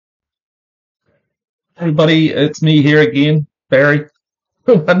Everybody, it's me here again, Barry.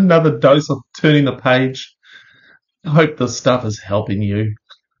 Another dose of turning the page. I hope this stuff is helping you.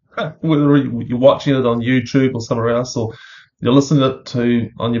 Whether you're watching it on YouTube or somewhere else, or you're listening to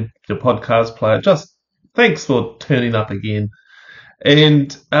it on your podcast player, just thanks for turning up again.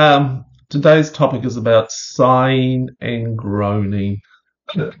 And today's topic is about sighing and groaning.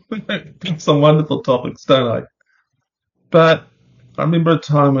 Some wonderful topics, don't I? But I remember a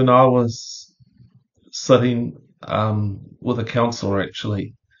time when I was sitting with a counsellor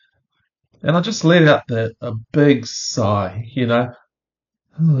actually. And I just let out a big sigh, you know.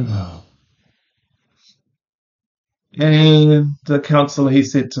 And the counsellor, he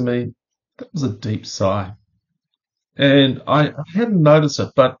said to me, that was a deep sigh. And I hadn't noticed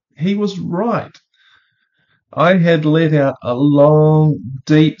it, but he was right. I had let out a long,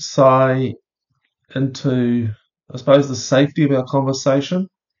 deep sigh into, I suppose, the safety of our conversation.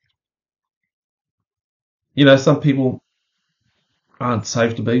 You know, some people aren't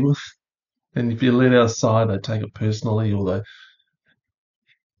safe to be with. And if you let out a sigh, they take it personally or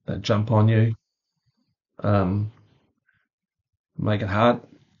they jump on you. Um, make it hard.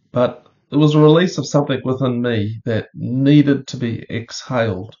 But it was a release of something within me that needed to be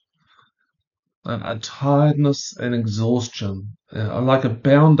exhaled. A tiredness and exhaustion, like a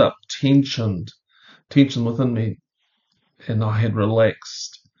bound up tension within me, and I had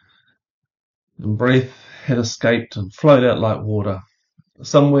relaxed. And breath had escaped and flowed out like water.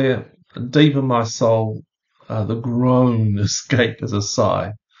 Somewhere deep in my soul, the groan escaped as a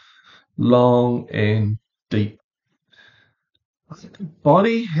sigh, long and deep. I think the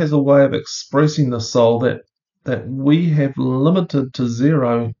body has a way of expressing the soul that we have limited to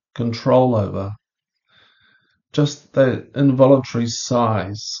zero control over. Just the involuntary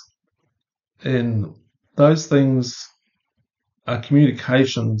sighs. And those things are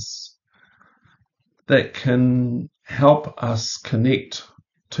communications that can help us connect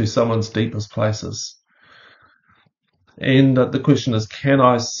to someone's deepest places. And the question is, can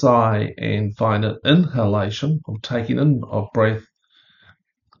I sigh and find an inhalation or taking in of breath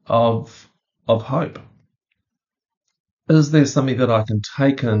of hope? Is there something that I can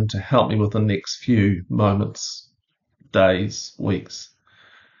take in to help me with the next few moments, days, weeks?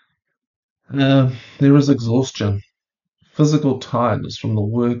 There is exhaustion, physical tiredness from the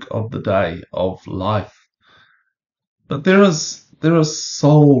work of the day, of life. But there is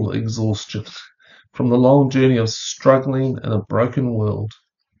soul exhaustion from the long journey of struggling in a broken world.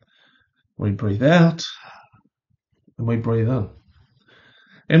 We breathe out and we breathe in.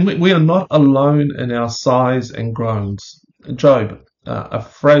 And we are not alone in our sighs and groans. Job, a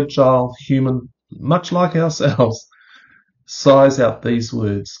fragile human, much like ourselves, sighs out these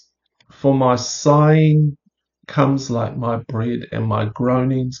words. For my sighing comes like my bread, and my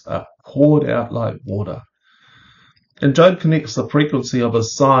groanings are poured out like water. And Job connects the frequency of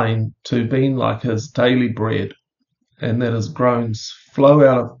his sighing to being like his daily bread, and that his groans flow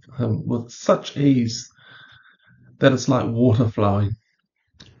out of him with such ease that it's like water flowing.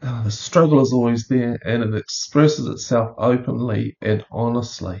 The struggle is always there, and it expresses itself openly and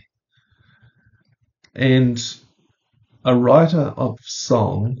honestly. And a writer of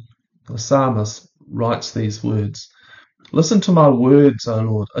song, the psalmist, writes these words. Listen to my words, O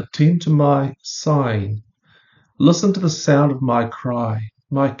Lord. Attend to my sighing. Listen to the sound of my cry,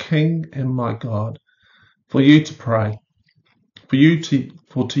 my King and my God. For you to pray.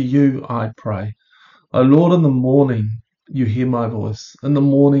 For to you I pray. O Lord, in the morning you hear my voice. In the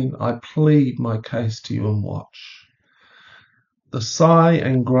morning I plead my case to you and watch. The sigh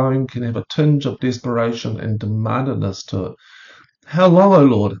and groan can have a tinge of desperation and demandedness to it. How long, O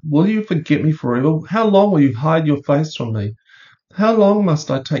Lord, will you forget me forever? How long will you hide your face from me? How long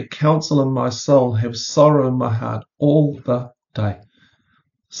must I take counsel in my soul, have sorrow in my heart all the day?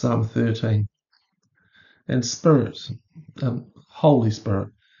 Psalm 13. And Spirit, Holy Spirit,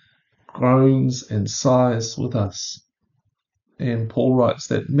 groans and sighs with us. And Paul writes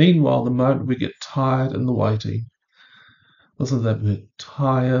that meanwhile, the moment we get tired in the waiting, listen to that word,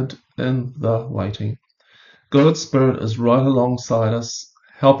 tired in the waiting, God's Spirit is right alongside us,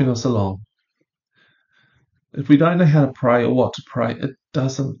 helping us along. If we don't know how to pray or what to pray, it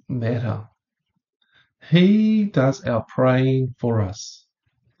doesn't matter. He does our praying for us,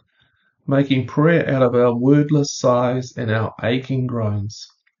 making prayer out of our wordless sighs and our aching groans.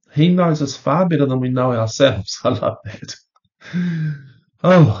 He knows us far better than we know ourselves. I love that.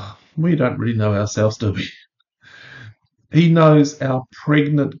 Oh, we don't really know ourselves, do we? He knows our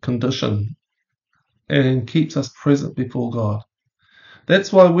pregnant condition and keeps us present before God.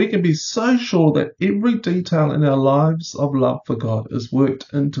 That's why we can be so sure that every detail in our lives of love for God is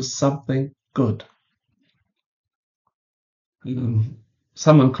worked into something good.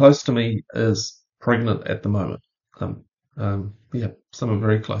 Someone close to me is pregnant at the moment. Someone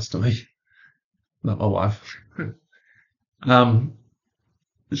very close to me, not my wife. um,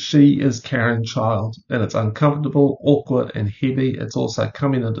 she is carrying child, and it's uncomfortable, awkward, and heavy. It's also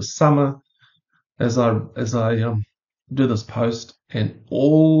coming into summer as I do this post, and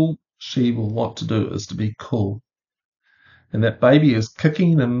all she will want to do is to be cool. And that baby is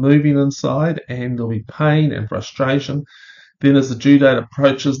kicking and moving inside, and there'll be pain and frustration. Then, as the due date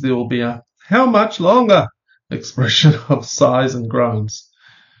approaches, there will be a "how much longer" expression of sighs and groans.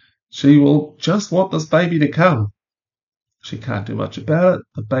 She will just want this baby to come. She can't do much about it.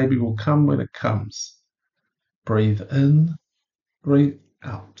 The baby will come when it comes. Breathe in, breathe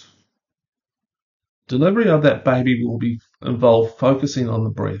out. Delivery of that baby will involve focusing on the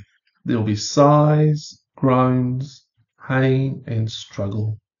breath. There will be sighs, groans, pain, and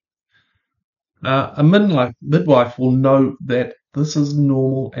struggle. A midwife will know that this is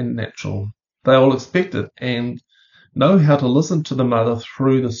normal and natural. They will expect it and know how to listen to the mother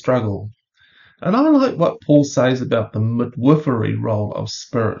through the struggle. And I like what Paul says about the midwifery role of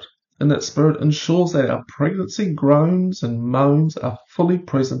spirit, and that spirit ensures that our pregnancy groans and moans are fully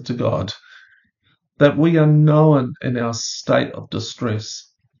present to God, that we are known in our state of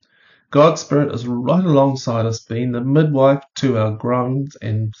distress. God's Spirit is right alongside us, being the midwife to our groans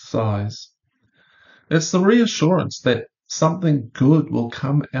and sighs. It's the reassurance that something good will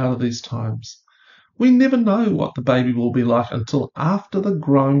come out of these times. We never know what the baby will be like until after the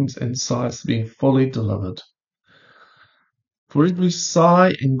groans and sighs have been fully delivered. For every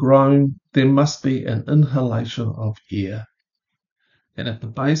sigh and groan, there must be an inhalation of air. And at the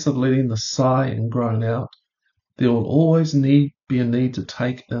base of letting the sigh and groan out, there will always be a need to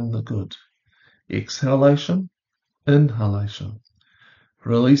take in the good. Exhalation, inhalation.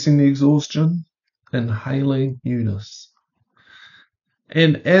 Releasing the exhaustion, inhaling newness.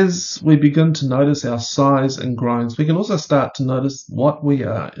 And as we begin to notice our sighs and groans, we can also start to notice what we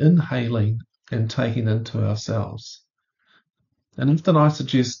are inhaling and taking into ourselves. And often I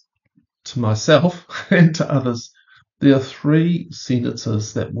suggest to myself and to others, there are 3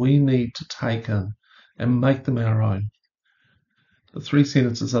 sentences that we need to take in and make them our own. The 3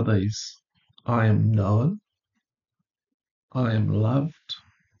 sentences are these: I am known, I am loved,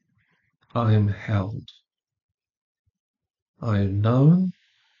 I am held. I am known,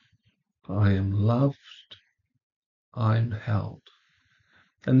 I am loved, I am held.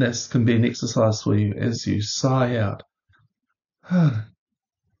 And this can be an exercise for you as you sigh out. I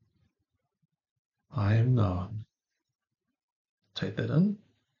am known. Take that in.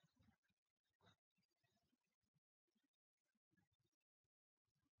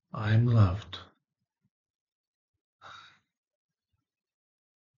 I am loved.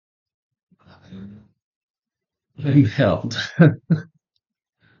 I am held.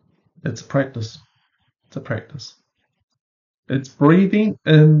 It's a practice. It's a practice. It's breathing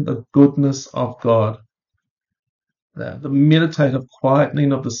in the goodness of God. The meditative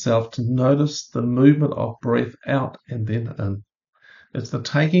quietening of the self to notice the movement of breath out and then in. It's the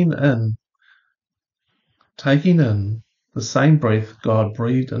taking in the same breath God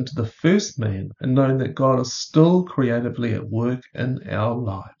breathed into the first man, and knowing that God is still creatively at work in our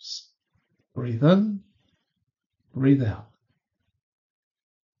lives. Breathe in, breathe out.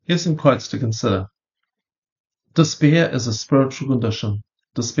 Here's some quotes to consider. Despair is a spiritual condition.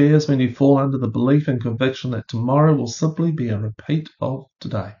 Despair is when you fall under the belief and conviction that tomorrow will simply be a repeat of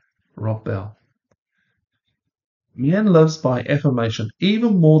today. Rob Bell. Man lives by affirmation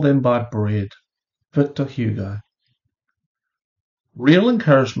even more than by bread. Victor Hugo. Real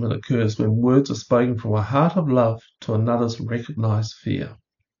encouragement occurs when words are spoken from a heart of love to another's recognized fear.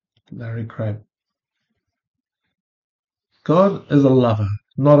 Larry Crabb. God is a lover,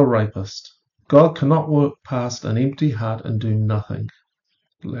 not a rapist. God cannot walk past an empty heart and do nothing.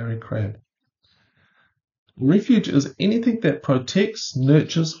 Larry Crabb. Refuge is anything that protects,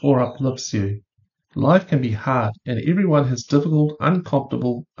 nurtures, or uplifts you. Life can be hard, and everyone has difficult,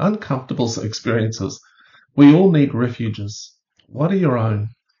 uncomfortable experiences. We all need refuges. What are your own?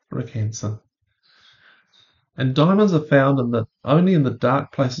 Rick Hanson. And diamonds are found only in the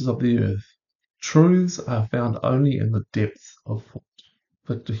dark places of the earth. Truths are found only in the depths of thought.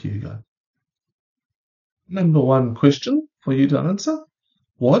 Victor Hugo. Number 1 question for you to answer.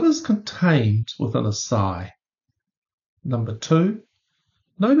 What is contained within a sigh? Number 2,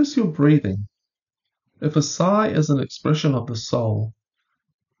 notice your breathing. If a sigh is an expression of the soul,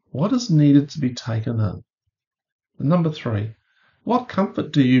 what is needed to be taken in? And number 3, what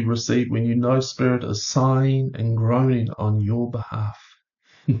comfort do you receive when you know Spirit is sighing and groaning on your behalf?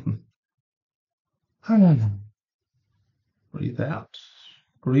 Breathe breathe out,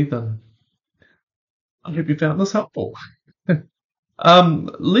 breathe in. I hope you found this helpful.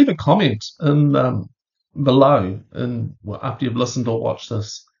 Leave a comment in below after you've listened or watched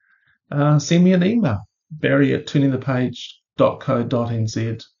this. Send me an email,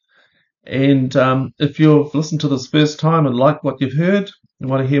 barry@turningthepage.co.nz. And if you've listened to this first time and like what you've heard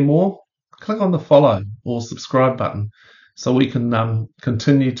and want to hear more, click on the follow or subscribe button so we can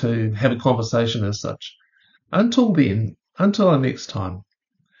continue to have a conversation as such. Until then, until our next time,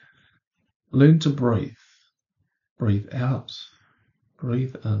 learn to breathe. Breathe out,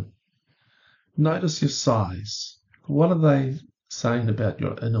 breathe in. Notice your sighs. What are they saying about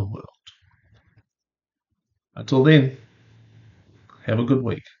your inner world? Until then, have a good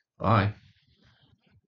week. Bye.